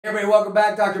Everybody, welcome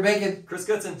back. Dr. Bacon. Chris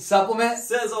Goodson. Supplement.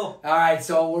 Sizzle. All right,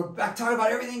 so we're back talking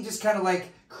about everything just kind of like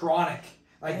chronic,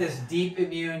 like this deep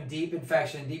immune, deep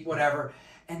infection, deep whatever.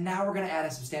 And now we're going to add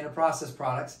in some standard process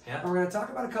products. Yeah. And we're going to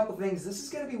talk about a couple things. This is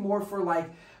going to be more for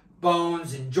like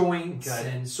bones and joints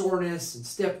and soreness and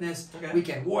stiffness,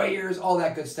 weekend warriors, all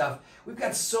that good stuff. We've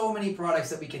got so many products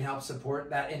that we can help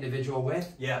support that individual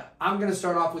with. Yeah. I'm going to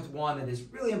start off with one that is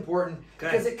really important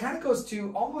because it kind of goes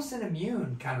to almost an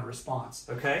immune kind of response.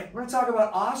 Okay. We're going to talk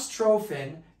about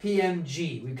Ostrophin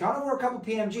PMG. We've gone over a couple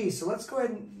PMGs, so let's go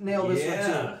ahead and nail this one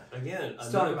too. Yeah, again,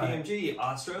 another PMG,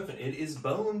 Ostrophin. It is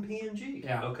bone PMG.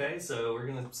 Yeah. Okay, so we're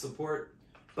going to support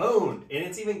bone, and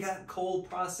it's even got cold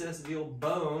processed veal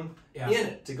bone in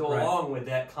it to go along with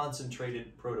that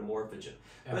concentrated protomorphogen.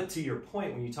 But to your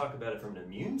point, when you talk about it from an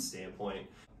immune standpoint,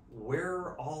 where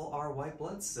are all our white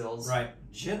blood cells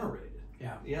generated?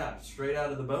 Yeah, straight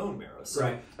out of the bone marrow.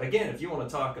 So again, if you want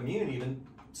to talk immune, even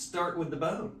start with the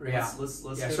bone.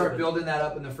 Let's start building that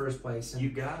up in the first place. And, you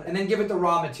got it. And then give it the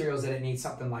raw materials that it needs,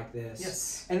 something like this.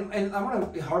 Yes. And I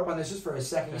want to harp on this just for a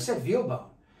second. You said veal bone.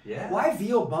 Yeah. Why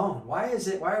veal bone? Why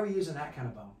are we using that kind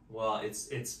of bone? Well, it's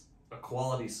a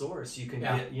quality source. You can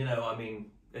get, you know, I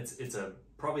mean, it's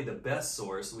probably the best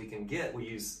source we can get. We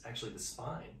use actually the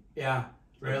spine. Yeah.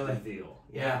 Really? The veal.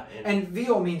 Yeah. And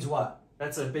veal means what?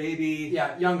 That's a baby.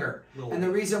 Yeah, younger. And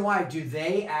the reason why, are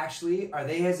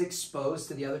they as exposed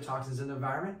to the other toxins in the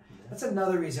environment? Yeah. That's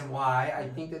another reason why I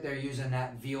think that they're using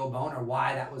that veal bone, or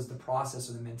why that was the process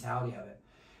or the mentality of it.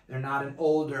 They're not an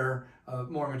older,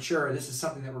 more mature. This is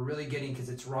something that we're really getting because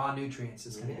it's raw nutrients.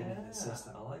 It's going to get into the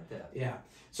system. I like that. Yeah.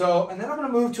 So, and then I'm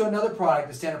going to move to another product,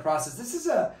 the standard process. This is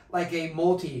like a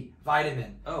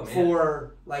multivitamin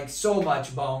for like so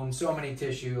much bone, so many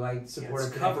tissue, like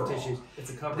supportive connective tissues.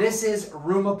 It's a cover. This is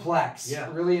Rumaplex. Yeah.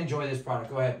 Really enjoy this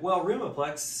product. Go ahead. Well,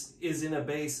 Rumaplex is in a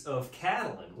base of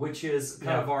Catalin, which is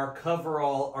kind of our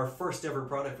coverall, our first ever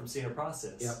product from Standard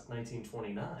Process,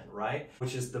 1929, right?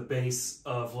 Which is the base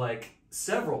of like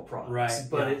several products,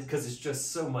 but because it's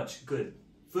just so much good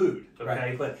food.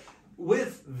 Okay, but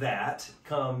with that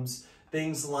comes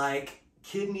things like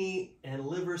kidney and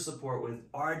liver support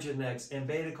with Arginex and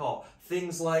Beta-Col.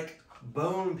 Things like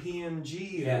bone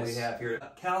PMG that we have here.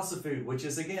 Calcifood, which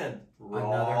is again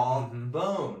raw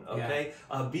bone. Okay,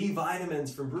 B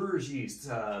vitamins from brewer's yeast.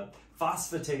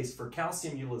 Phosphatase for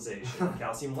calcium utilization,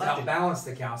 calcium lactate. Help balance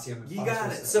the calcium. You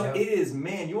got it. So it is,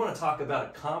 man, you want to talk about a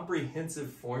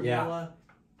comprehensive formula?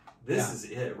 This is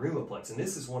it, Rumaplex. And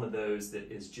this is one of those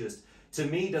that is just, to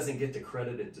me, doesn't get the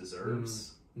credit it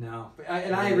deserves. No,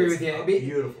 and I agree with you.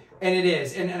 Beautiful. And it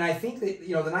is. And I think that,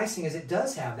 you know, the nice thing is it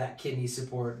does have that kidney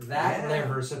support, that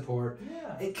liver support.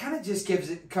 Yeah. It kind of just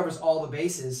covers all the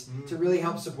bases to really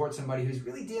help support somebody who's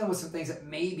really dealing with some things that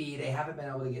maybe they haven't been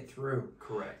able to get through.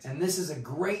 Correct. And this is a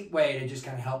great way to just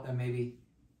kind of help them maybe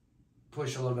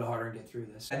push a little bit harder and get through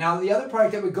this. And now the other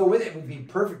product that would go with it would be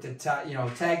perfect to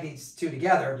tag these two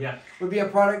together. Yeah. Would be a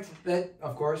product that,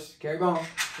 of course, carry bone,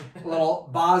 a little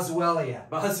Boswellia.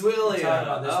 Boswellia. Talk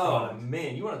about this product.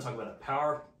 Man, you want to talk about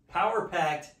a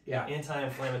power-packed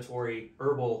anti-inflammatory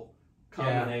herbal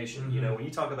combination. You know, when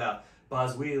you talk about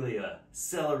Boswellia,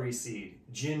 celery seed,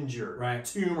 ginger,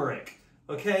 turmeric.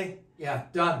 Okay. Yeah.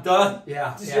 Done.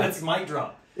 Yeah. That's mic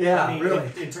drop. Yeah, I mean, really.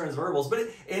 In terms of herbals, but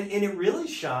it really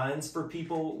shines for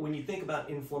people when you think about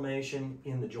inflammation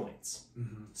in the joints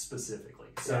specifically.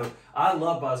 So I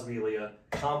love Boswellia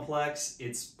Complex.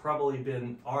 It's probably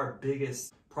been our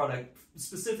biggest product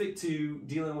specific to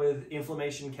dealing with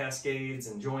inflammation cascades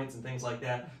and joints and things like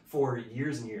that for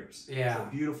years and years. Yeah, it's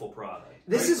a beautiful product.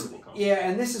 This is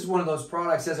and this is one of those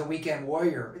products as a weekend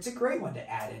warrior. It's a great one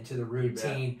to add into the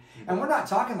routine, and we're not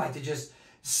talking like to just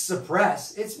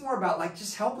suppress. It's more about like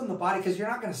just helping the body, because you're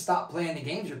not going to stop playing the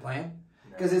games you're playing,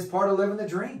 because it's part of living the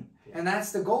dream. And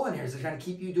that's the goal in here, is to kind of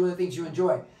keep you doing the things you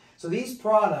enjoy. So these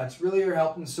products really are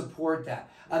helping support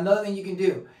that. Another thing you can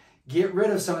do, get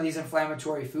rid of some of these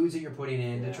inflammatory foods that you're putting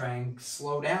in to try and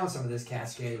slow down some of this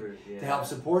cascade to help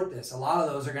support this. A lot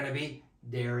of those are going to be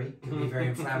dairy, can be very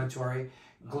inflammatory.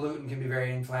 Gluten can be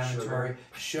very inflammatory.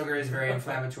 Sugar is very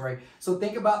inflammatory. So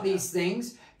think about these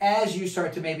things as you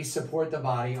start to maybe support the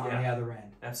body on the other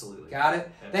end. Absolutely. Got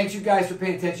it? Thanks you guys for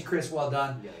paying attention, Chris. Well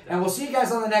done. And we'll see you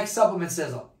guys on the next Supplement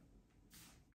Sizzle.